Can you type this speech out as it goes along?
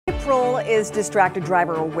April is Distracted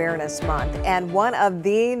Driver Awareness Month, and one of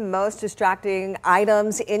the most distracting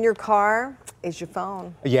items in your car is your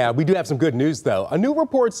phone. Yeah, we do have some good news, though. A new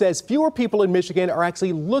report says fewer people in Michigan are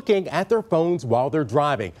actually looking at their phones while they're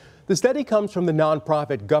driving. The study comes from the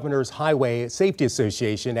nonprofit Governor's Highway Safety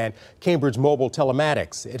Association and Cambridge Mobile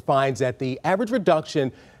Telematics. It finds that the average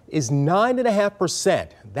reduction is 9.5%.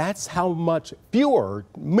 That's how much fewer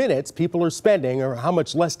minutes people are spending, or how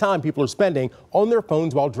much less time people are spending on their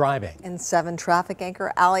phones while driving. And 7 traffic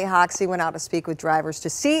anchor Allie Hoxie went out to speak with drivers to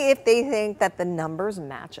see if they think that the numbers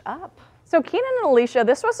match up. So Keenan and Alicia,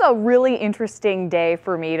 this was a really interesting day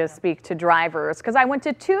for me to speak to drivers because I went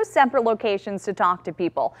to 2 separate locations to talk to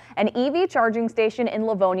people, an EV charging station in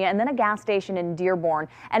Livonia and then a gas station in Dearborn.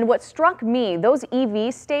 And what struck me, those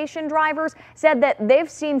EV station drivers said that they've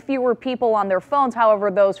seen fewer people on their phones. However,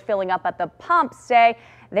 those filling up at the pump say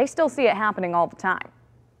they still see it happening all the time.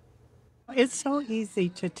 It's so easy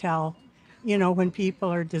to tell, when people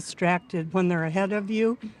are distracted when they're ahead of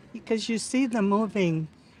you because you see them moving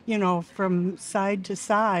from side to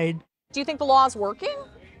side. Do you think the law is working?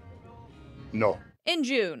 No. In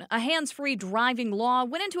June, a hands-free driving law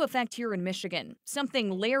went into effect here in Michigan, something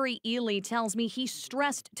Larry Ely tells me he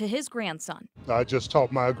stressed to his grandson. I just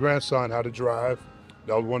taught my grandson how to drive.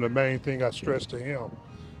 That was one of the main things I stressed to him,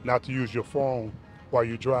 not to use your phone while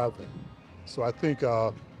you're driving. So I think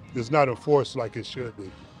it's not enforced like it should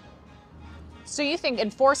be. So you think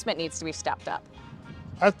enforcement needs to be stepped up?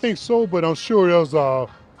 I think so, but I'm sure there's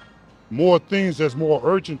more things that's more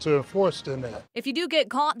urgent to enforce than that. If you do get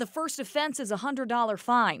caught, the first offense is a $100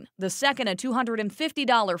 fine. The second, a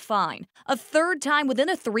 $250 fine. A third time within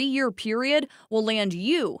a 3-year period will land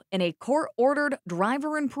you in a court-ordered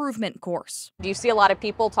driver improvement course. Do you see a lot of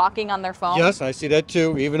people talking on their phone? Yes, I see that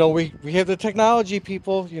too. Even though we have the technology,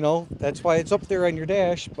 people, that's why it's up there on your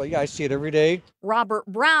dash. But yeah, I see it every day. Robert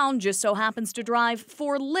Brown just so happens to drive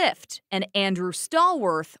for Lyft, and Andrew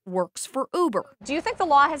Stallworth works for Uber. Do you think the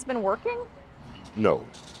law has been working? No,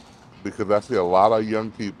 because I see a lot of young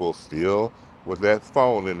people still with that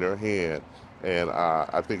phone in their hand, and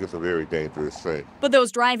I think it's a very dangerous thing. But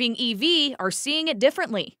those driving EV are seeing it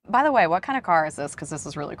differently. By the way, what kind of car is this? Because this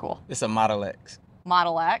is really cool. It's a Model X.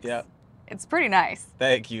 Model X? Yeah. It's pretty nice.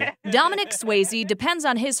 Thank you. WXYZ depends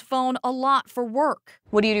on his phone a lot for work.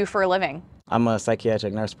 What do you do for a living? I'm a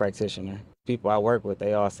psychiatric nurse practitioner. People I work with,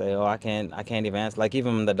 they all say, I can't even answer. Like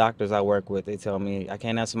even the doctors I work with, they tell me, I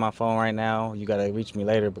can't answer my phone right now. You got to reach me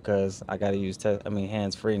later because I got to use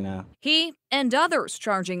hands-free now. He and others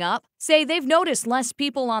charging up say they've noticed less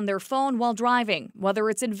people on their phone while driving, whether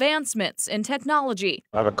it's advancements in technology.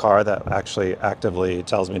 I have a car that actually actively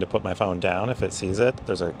tells me to put my phone down if it sees it.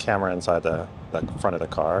 There's a camera inside the front of the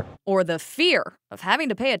car. Or the fear of having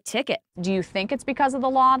to pay a ticket. Do you think it's because of the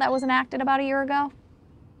law that was enacted about a year ago?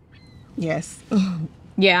 Yes.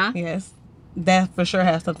 Yeah? Yes. That for sure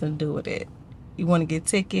has something to do with it. You want to get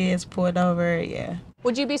tickets, pulled over, yeah.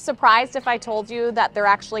 Would you be surprised if I told you that there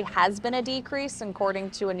actually has been a decrease according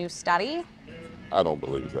to a new study? I don't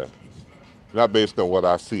believe that. Not based on what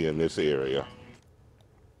I see in this area.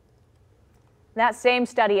 That same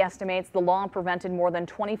study estimates the law prevented more than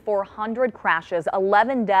 2,400 crashes,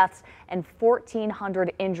 11 deaths, and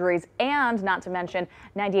 1,400 injuries, and not to mention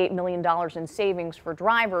 $98 million in savings for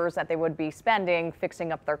drivers that they would be spending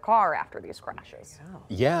fixing up their car after these crashes.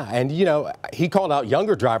 Yeah, and he called out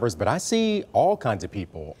younger drivers, but I see all kinds of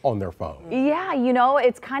people on their phone. Yeah,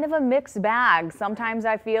 it's kind of a mixed bag. Sometimes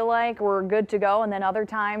I feel like we're good to go, and then other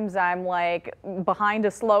times I'm like behind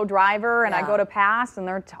a slow driver and I go to pass and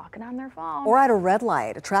they're talking on their phone. Or at a red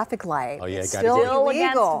light, a traffic light. Oh yeah, it's gotta still do it. Still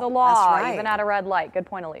against illegal. the law, That's right. even at a red light. Good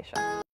point, Alicia.